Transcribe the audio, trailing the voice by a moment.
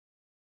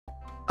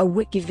a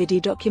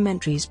WikiVidi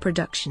documentaries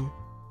production.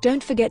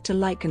 Don't forget to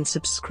like and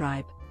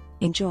subscribe.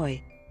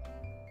 Enjoy.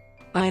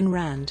 Ayn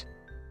Rand.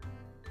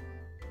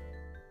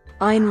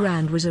 Ayn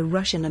Rand was a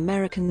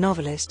Russian-American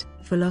novelist,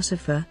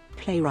 philosopher,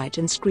 playwright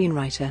and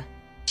screenwriter.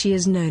 She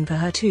is known for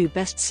her two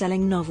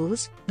best-selling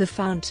novels, The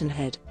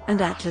Fountainhead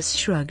and Atlas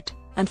Shrugged,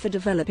 and for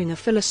developing a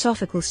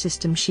philosophical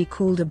system she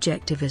called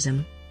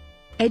Objectivism.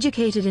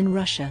 Educated in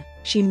Russia,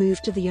 she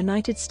moved to the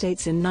United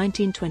States in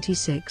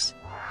 1926.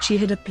 She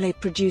had a play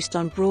produced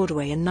on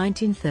Broadway in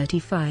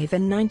 1935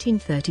 and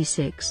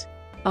 1936.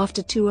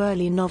 After two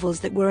early novels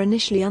that were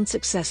initially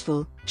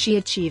unsuccessful, she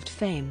achieved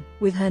fame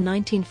with her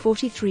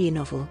 1943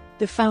 novel,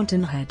 The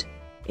Fountainhead.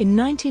 In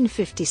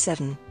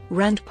 1957,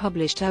 Rand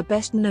published her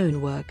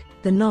best-known work,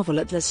 the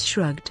novel Atlas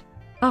Shrugged.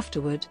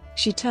 Afterward,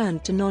 she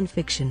turned to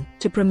non-fiction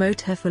to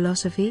promote her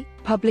philosophy,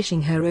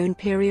 publishing her own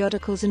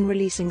periodicals and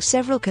releasing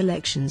several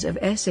collections of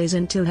essays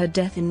until her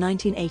death in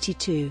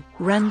 1982.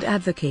 Rand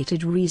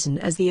advocated reason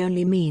as the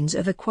only means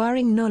of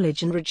acquiring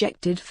knowledge and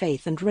rejected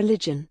faith and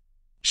religion.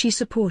 She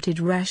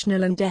supported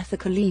rational and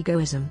ethical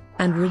egoism,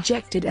 and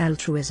rejected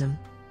altruism.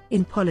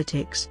 In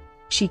politics,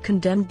 she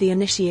condemned the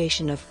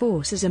initiation of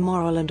force as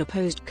immoral and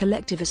opposed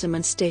collectivism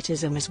and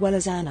statism as well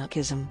as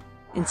anarchism,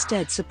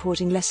 instead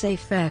supporting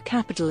laissez-faire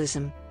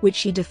capitalism, which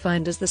she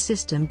defined as the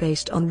system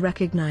based on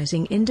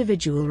recognizing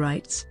individual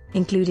rights,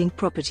 including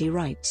property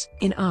rights.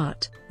 In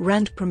art,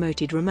 Rand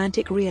promoted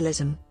romantic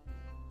realism.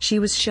 She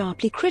was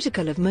sharply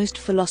critical of most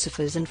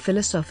philosophers and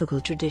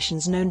philosophical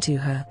traditions known to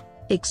her,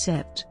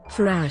 except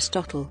for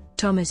Aristotle,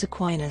 Thomas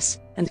Aquinas,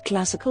 and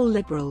classical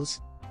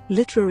liberals.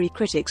 Literary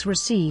critics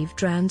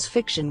received Rand's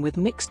fiction with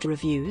mixed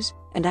reviews,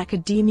 and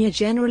academia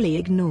generally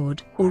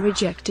ignored or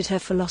rejected her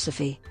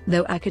philosophy,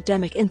 though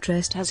academic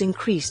interest has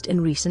increased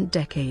in recent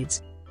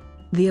decades.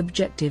 The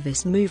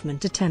Objectivist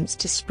movement attempts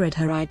to spread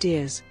her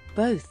ideas,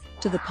 both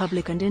to the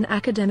public and in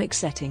academic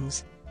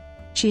settings.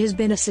 She has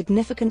been a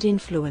significant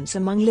influence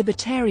among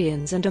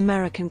libertarians and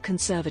American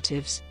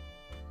conservatives.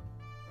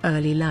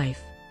 Early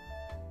life.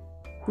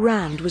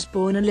 Rand was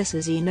born Alisa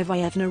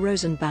Zinovyevna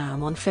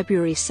Rosenbaum on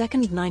February 2,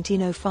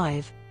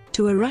 1905,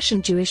 to a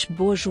Russian Jewish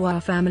bourgeois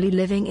family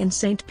living in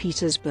St.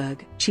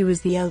 Petersburg. She was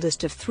the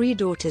eldest of three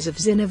daughters of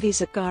Zinovy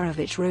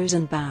Zakharovich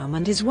Rosenbaum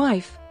and his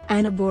wife,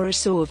 Anna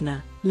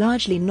Borisovna,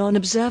 largely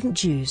non-observant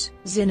Jews.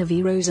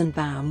 Zinovy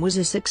Rosenbaum was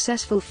a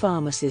successful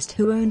pharmacist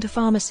who owned a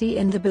pharmacy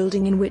in the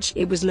building in which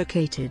it was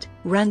located.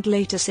 Rand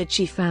later said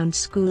she found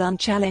school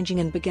unchallenging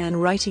and began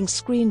writing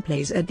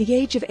screenplays at the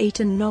age of 8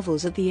 and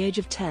novels at the age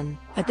of 10.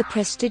 At the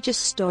prestigious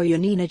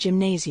Stoyanina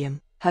Gymnasium,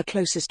 her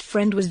closest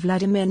friend was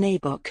Vladimir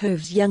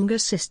Nabokov's younger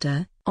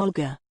sister,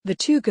 Olga. The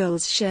two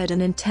girls shared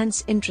an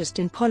intense interest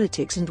in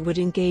politics and would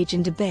engage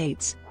in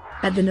debates.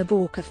 At the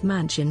Nabokov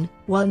mansion,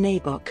 while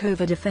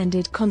Nabokova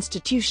defended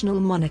constitutional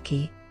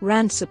monarchy,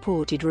 Rand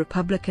supported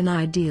Republican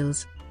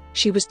ideals.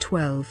 She was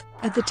 12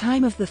 at the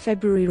time of the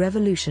February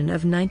Revolution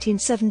of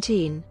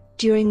 1917,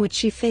 during which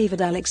she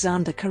favored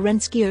Alexander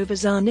Kerensky over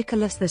Tsar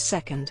Nicholas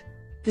II.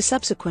 The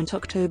subsequent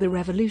October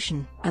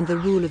Revolution and the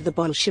rule of the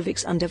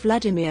Bolsheviks under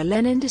Vladimir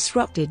Lenin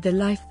disrupted the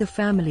life the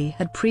family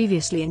had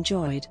previously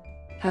enjoyed.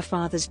 Her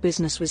father's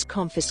business was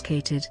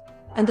confiscated,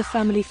 and the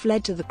family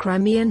fled to the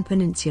Crimean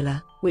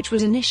Peninsula, which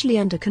was initially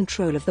under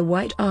control of the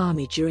White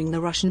Army during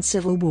the Russian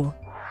Civil War.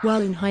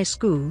 While in high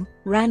school,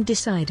 Rand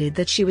decided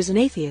that she was an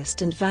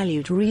atheist and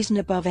valued reason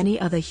above any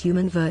other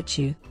human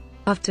virtue.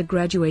 After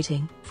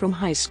graduating from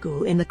high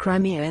school in the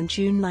Crimea in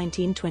June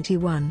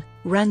 1921,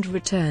 Rand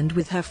returned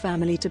with her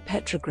family to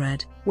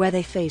Petrograd, where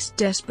they faced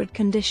desperate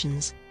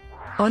conditions,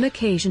 on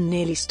occasion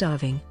nearly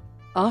starving.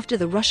 After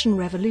the Russian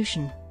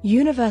Revolution,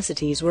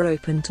 universities were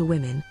open to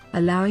women,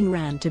 allowing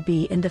Rand to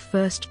be in the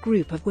first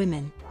group of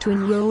women to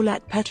enroll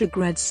at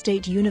Petrograd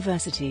State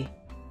University.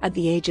 At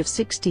the age of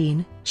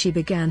 16, she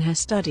began her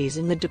studies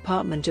in the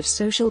Department of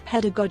Social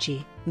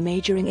Pedagogy,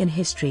 majoring in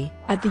history.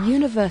 At the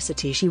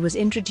university she was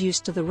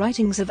introduced to the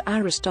writings of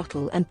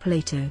Aristotle and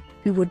Plato,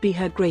 who would be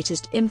her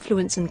greatest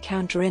influence and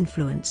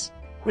counter-influence,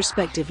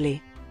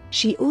 respectively.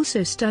 She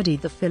also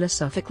studied the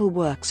philosophical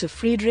works of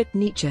Friedrich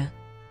Nietzsche.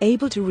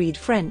 Able to read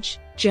French,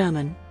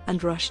 German,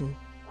 and Russian,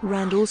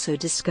 Rand also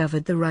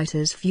discovered the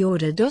writers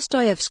Fyodor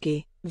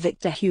Dostoevsky,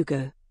 Victor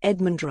Hugo,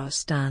 Edmond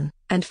Rostand,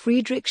 and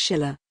Friedrich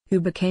Schiller, who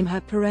became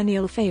her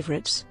perennial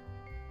favorites.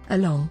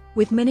 Along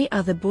with many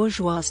other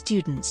bourgeois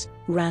students,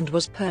 Rand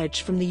was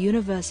purged from the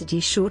university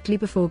shortly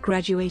before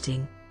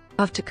graduating.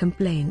 After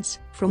complaints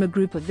from a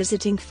group of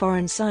visiting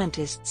foreign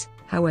scientists,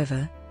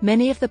 however,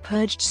 many of the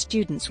purged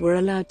students were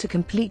allowed to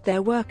complete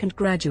their work and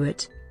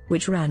graduate,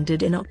 which Rand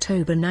did in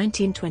October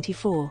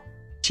 1924.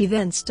 She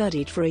then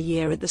studied for a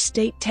year at the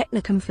State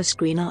Technicum for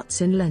Screen Arts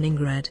in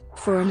Leningrad.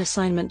 For an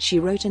assignment she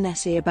wrote an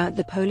essay about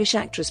the Polish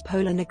actress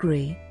Pola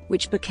Negri,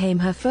 which became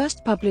her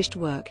first published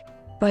work.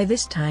 By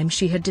this time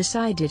she had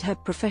decided her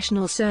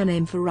professional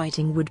surname for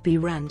writing would be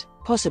Rand,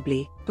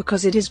 possibly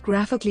because it is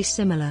graphically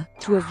similar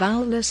to a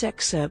vowelless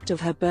excerpt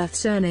of her birth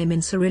surname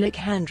in Cyrillic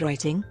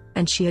handwriting,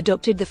 and she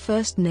adopted the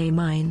first name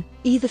Ayn,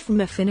 either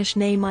from a Finnish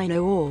name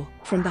Aino or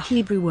from the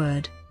Hebrew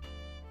word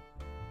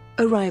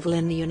Arrival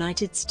in the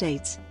United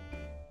States.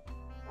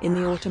 In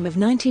the autumn of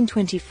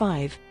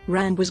 1925,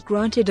 Rand was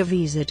granted a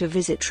visa to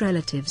visit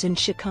relatives in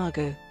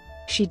Chicago.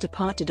 She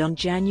departed on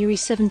January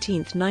 17,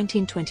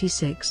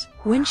 1926.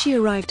 When she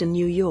arrived in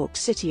New York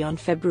City on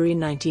February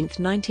 19,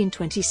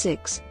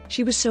 1926,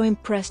 she was so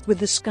impressed with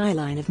the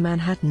skyline of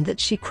Manhattan that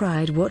she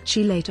cried what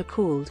she later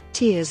called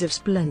tears of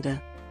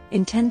splendor.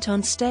 Intent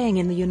on staying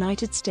in the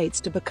United States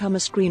to become a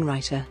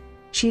screenwriter,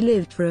 she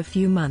lived for a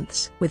few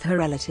months with her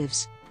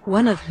relatives,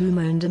 one of whom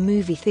owned a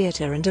movie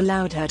theater and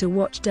allowed her to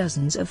watch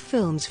dozens of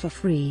films for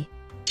free.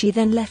 She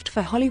then left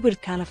for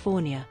Hollywood,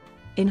 California.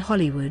 In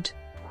Hollywood,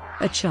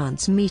 a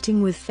chance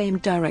meeting with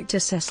famed director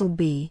Cecil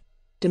B.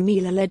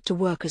 DeMille led to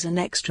work as an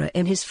extra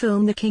in his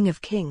film The King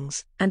of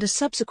Kings, and a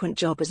subsequent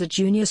job as a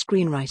junior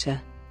screenwriter.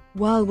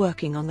 While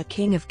working on The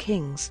King of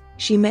Kings,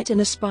 she met an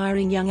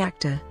aspiring young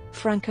actor,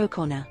 Frank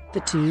O'Connor. The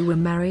two were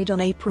married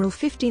on April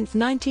 15,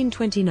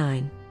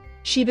 1929.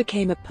 She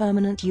became a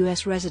permanent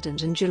U.S.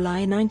 resident in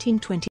July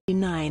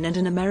 1929 and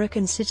an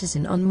American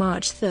citizen on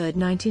March 3,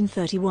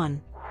 1931.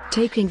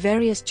 Taking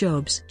various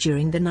jobs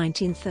during the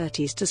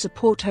 1930s to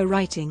support her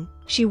writing,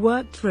 she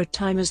worked for a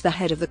time as the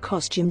head of the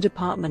costume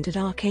department at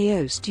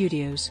RKO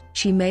Studios.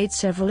 She made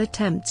several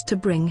attempts to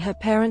bring her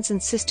parents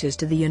and sisters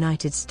to the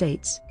United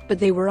States, but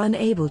they were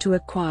unable to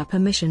acquire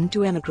permission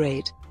to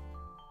emigrate.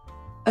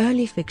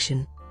 Early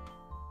fiction.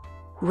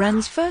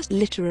 Rand's first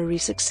literary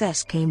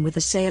success came with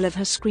the sale of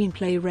her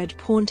screenplay Red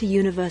Pawn to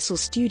Universal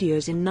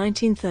Studios in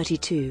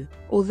 1932,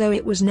 although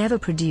it was never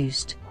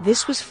produced.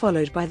 This was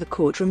followed by the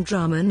courtroom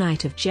drama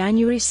Night of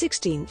January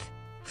 16,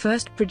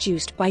 first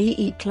produced by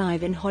E.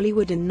 Clive in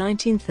Hollywood in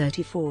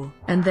 1934,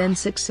 and then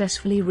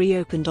successfully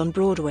reopened on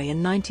Broadway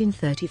in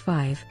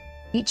 1935.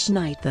 Each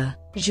night the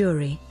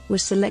jury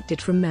was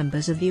selected from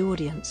members of the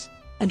audience,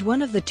 and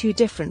one of the two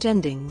different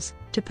endings,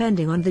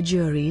 depending on the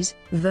jury's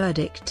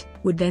verdict,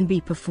 would then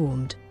be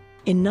performed.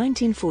 In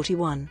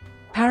 1941,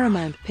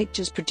 Paramount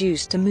Pictures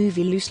produced a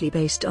movie loosely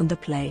based on the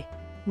play.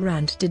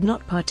 Rand did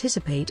not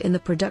participate in the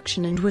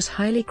production and was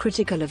highly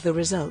critical of the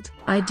result.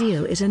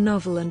 Ideal is a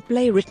novel and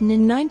play written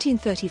in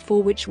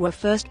 1934 which were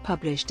first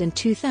published in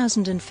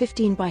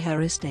 2015 by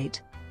her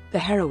estate. The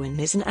heroine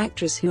is an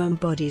actress who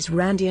embodies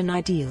Randian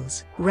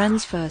ideals.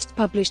 Rand's first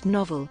published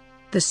novel,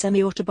 the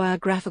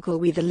semi-autobiographical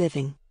We the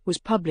Living, was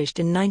published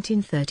in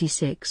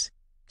 1936.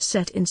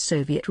 Set in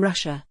Soviet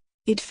Russia,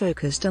 it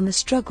focused on the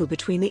struggle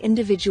between the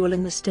individual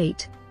and the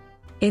state.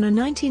 In a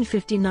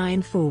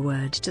 1959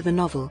 foreword to the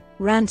novel,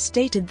 Rand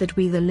stated that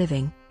We the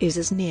Living is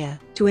as near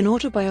to an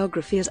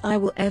autobiography as I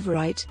will ever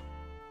write.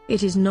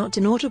 It is not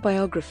an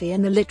autobiography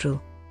in the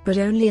literal, but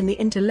only in the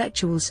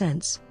intellectual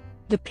sense.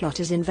 The plot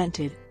is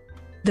invented.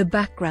 The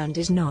background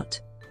is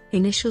not.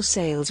 Initial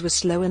sales were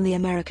slow and the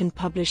American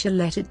publisher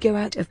let it go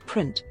out of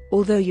print,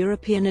 although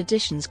European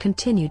editions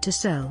continued to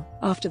sell.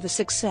 After the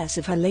success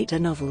of her later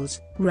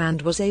novels,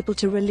 Rand was able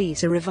to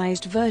release a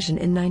revised version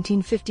in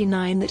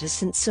 1959 that has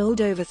since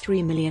sold over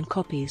 3 million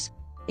copies.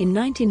 In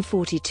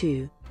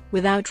 1942,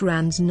 without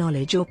Rand's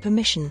knowledge or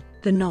permission,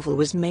 the novel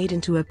was made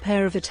into a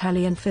pair of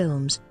Italian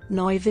films,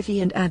 Noi Vivi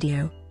and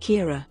Addio,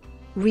 Chiara.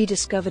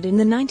 Rediscovered in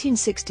the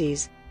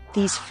 1960s,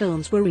 these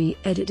films were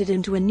re-edited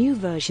into a new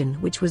version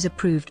which was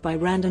approved by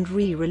Rand and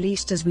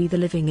re-released as We the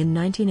Living in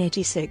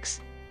 1986.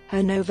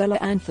 Her novella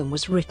Anthem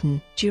was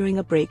written during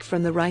a break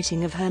from the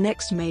writing of her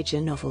next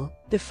major novel,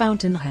 The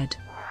Fountainhead.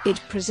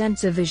 It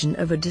presents a vision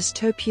of a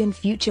dystopian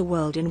future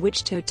world in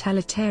which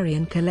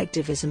totalitarian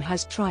collectivism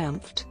has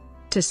triumphed,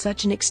 to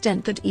such an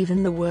extent that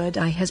even the word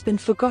I has been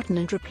forgotten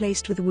and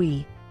replaced with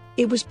we.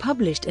 It was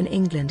published in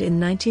England in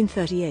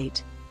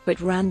 1938, but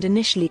Rand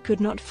initially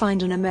could not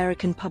find an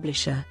American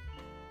publisher.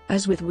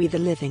 As with We the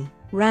Living,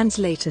 Rand's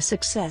later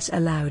success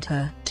allowed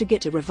her to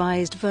get a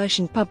revised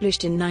version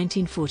published in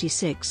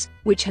 1946,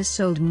 which has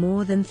sold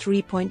more than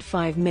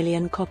 3.5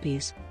 million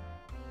copies.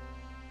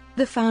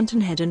 The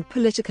Fountainhead and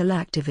Political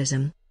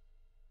Activism.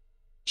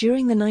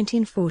 During the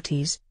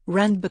 1940s,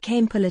 Rand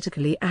became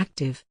politically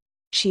active.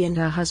 She and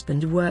her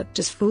husband worked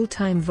as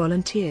full-time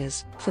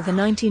volunteers for the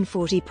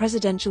 1940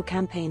 presidential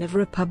campaign of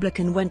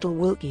Republican Wendell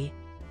Willkie.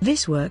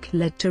 This work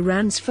led to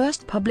Rand's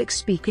first public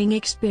speaking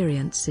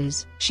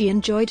experiences. She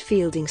enjoyed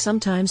fielding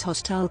sometimes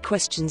hostile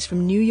questions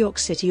from New York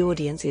City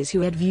audiences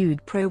who had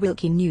viewed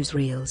pro-Willkie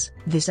newsreels.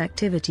 This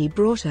activity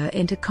brought her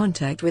into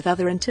contact with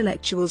other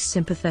intellectuals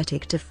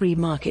sympathetic to free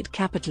market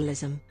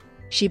capitalism.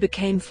 She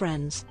became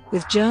friends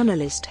with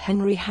journalist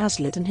Henry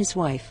Hazlitt and his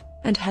wife,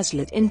 and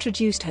Hazlitt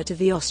introduced her to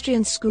the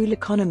Austrian school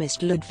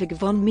economist Ludwig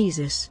von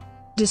Mises.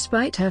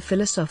 Despite her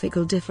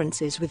philosophical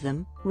differences with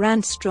them,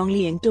 Rand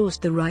strongly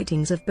endorsed the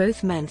writings of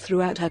both men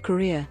throughout her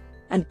career,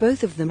 and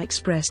both of them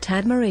expressed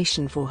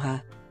admiration for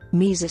her.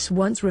 Mises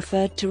once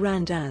referred to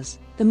Rand as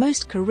the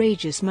most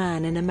courageous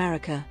man in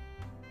America,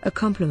 a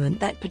compliment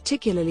that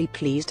particularly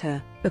pleased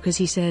her, because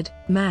he said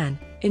man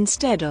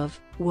instead of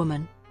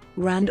woman.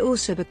 Rand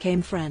also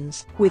became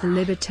friends with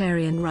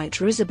libertarian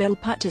writer Isabel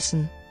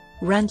Patterson.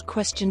 Rand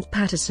questioned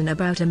Patterson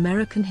about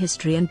American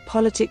history and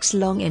politics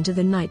long into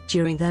the night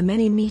during their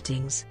many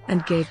meetings,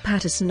 and gave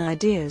Patterson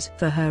ideas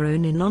for her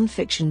own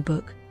non-fiction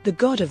book, The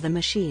God of the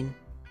Machine.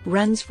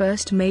 Rand's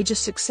first major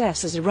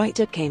success as a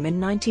writer came in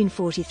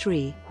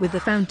 1943 with The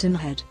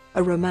Fountainhead,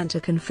 a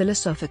romantic and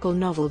philosophical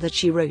novel that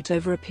she wrote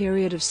over a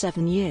period of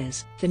 7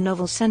 years. The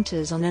novel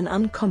centers on an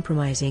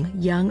uncompromising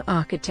young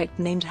architect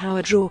named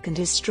Howard Rourke and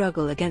his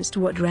struggle against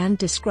what Rand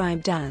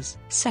described as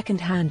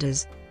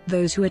second-handers,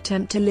 those who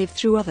attempt to live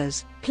through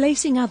others,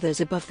 placing others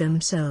above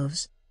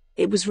themselves.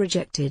 It was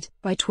rejected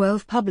by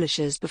 12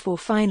 publishers before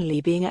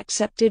finally being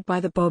accepted by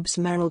the Bobbs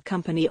Merrill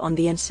Company on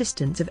the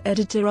insistence of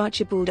editor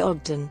Archibald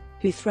Ogden,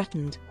 who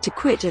threatened to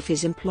quit if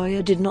his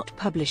employer did not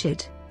publish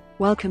it.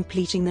 While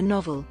completing the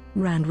novel,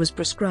 Rand was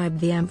prescribed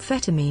the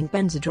amphetamine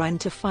Benzedrine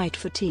to fight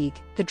fatigue.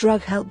 The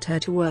drug helped her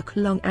to work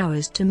long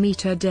hours to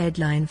meet her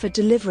deadline for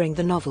delivering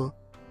the novel.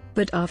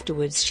 But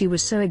afterwards she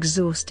was so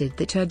exhausted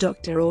that her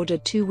doctor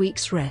ordered 2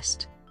 weeks'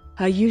 rest.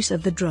 Her use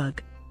of the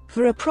drug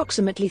for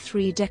approximately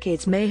 3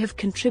 decades may have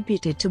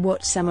contributed to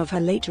what some of her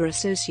later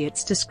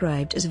associates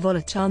described as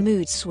volatile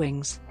mood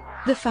swings.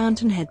 The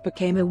Fountainhead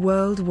became a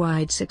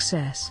worldwide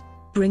success,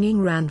 bringing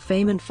Rand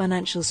fame and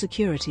financial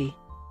security.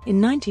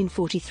 In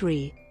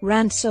 1943,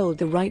 Rand sold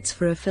the rights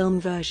for a film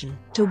version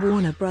to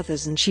Warner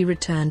Brothers and she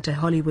returned to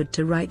Hollywood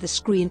to write the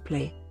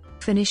screenplay.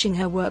 Finishing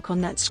her work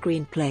on that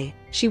screenplay,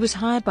 she was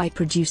hired by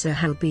producer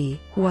Hal B.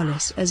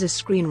 Wallace as a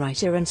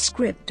screenwriter and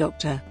script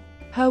doctor.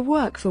 Her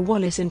work for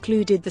Wallace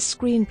included the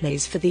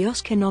screenplays for the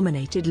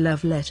Oscar-nominated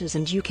Love Letters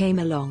and You Came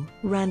Along.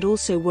 Rand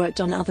also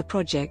worked on other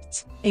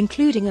projects,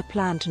 including a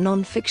planned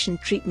non-fiction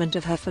treatment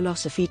of her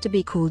philosophy to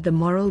be called The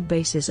Moral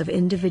Basis of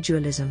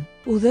Individualism.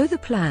 Although the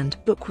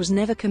planned book was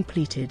never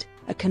completed,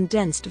 a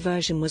condensed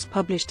version was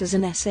published as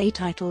an essay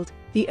titled,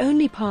 The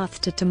Only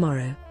Path to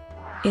Tomorrow.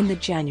 In the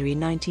January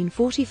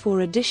 1944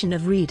 edition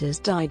of Reader's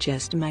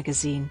Digest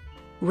magazine,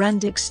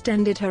 Rand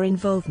extended her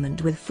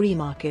involvement with free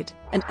market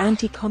and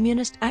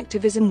anti-communist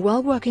activism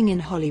while working in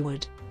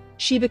Hollywood.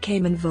 She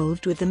became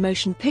involved with the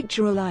Motion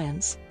Picture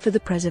Alliance for the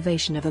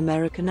Preservation of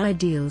American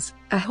Ideals,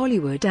 a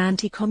Hollywood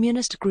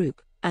anti-communist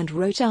group, and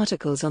wrote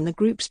articles on the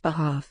group's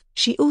behalf.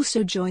 She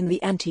also joined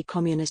the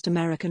Anti-Communist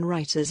American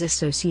Writers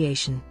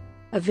Association.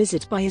 A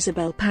visit by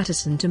Isabel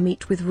Patterson to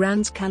meet with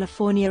Rand's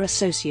California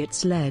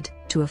associates led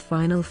to a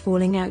final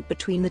falling out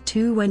between the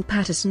two when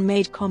Patterson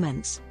made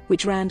comments,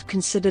 which Rand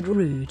considered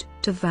rude,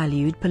 to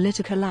valued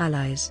political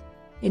allies.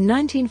 In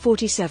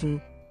 1947,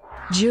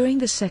 during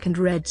the Second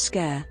Red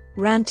Scare,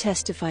 Rand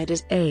testified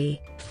as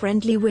a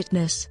friendly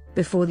witness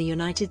before the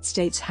United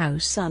States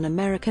House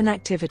Un-American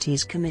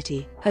Activities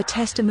Committee. Her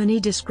testimony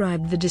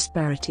described the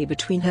disparity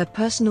between her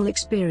personal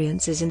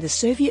experiences in the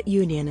Soviet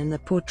Union and the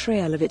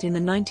portrayal of it in the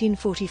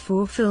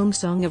 1944 film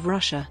Song of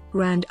Russia.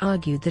 Rand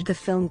argued that the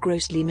film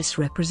grossly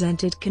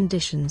misrepresented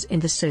conditions in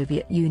the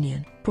Soviet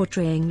Union,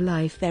 portraying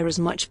life there as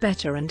much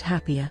better and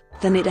happier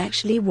than it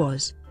actually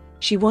was.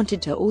 She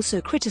wanted to also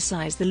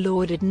criticize the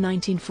lauded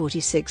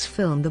 1946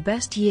 film The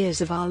Best Years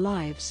of Our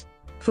Lives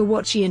for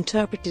what she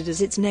interpreted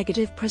as its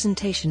negative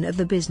presentation of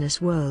the business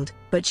world,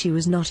 but she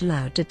was not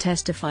allowed to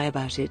testify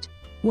about it.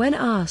 When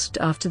asked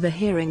after the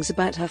hearings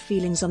about her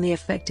feelings on the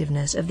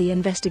effectiveness of the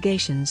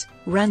investigations,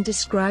 Rand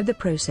described the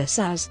process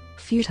as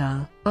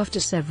futile.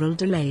 After several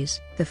delays,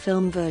 the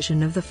film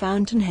version of The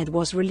Fountainhead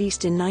was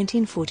released in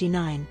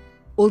 1949.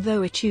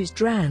 Although it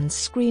used Rand's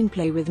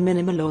screenplay with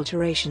minimal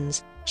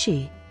alterations,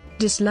 she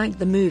disliked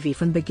the movie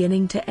from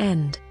beginning to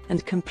end,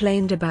 and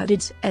complained about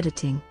its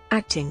editing,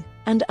 acting,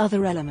 and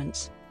other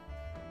elements.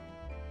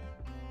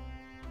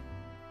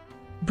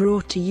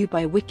 Brought to you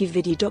by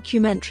WikiVidi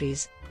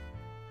Documentaries.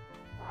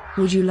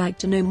 Would you like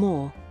to know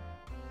more?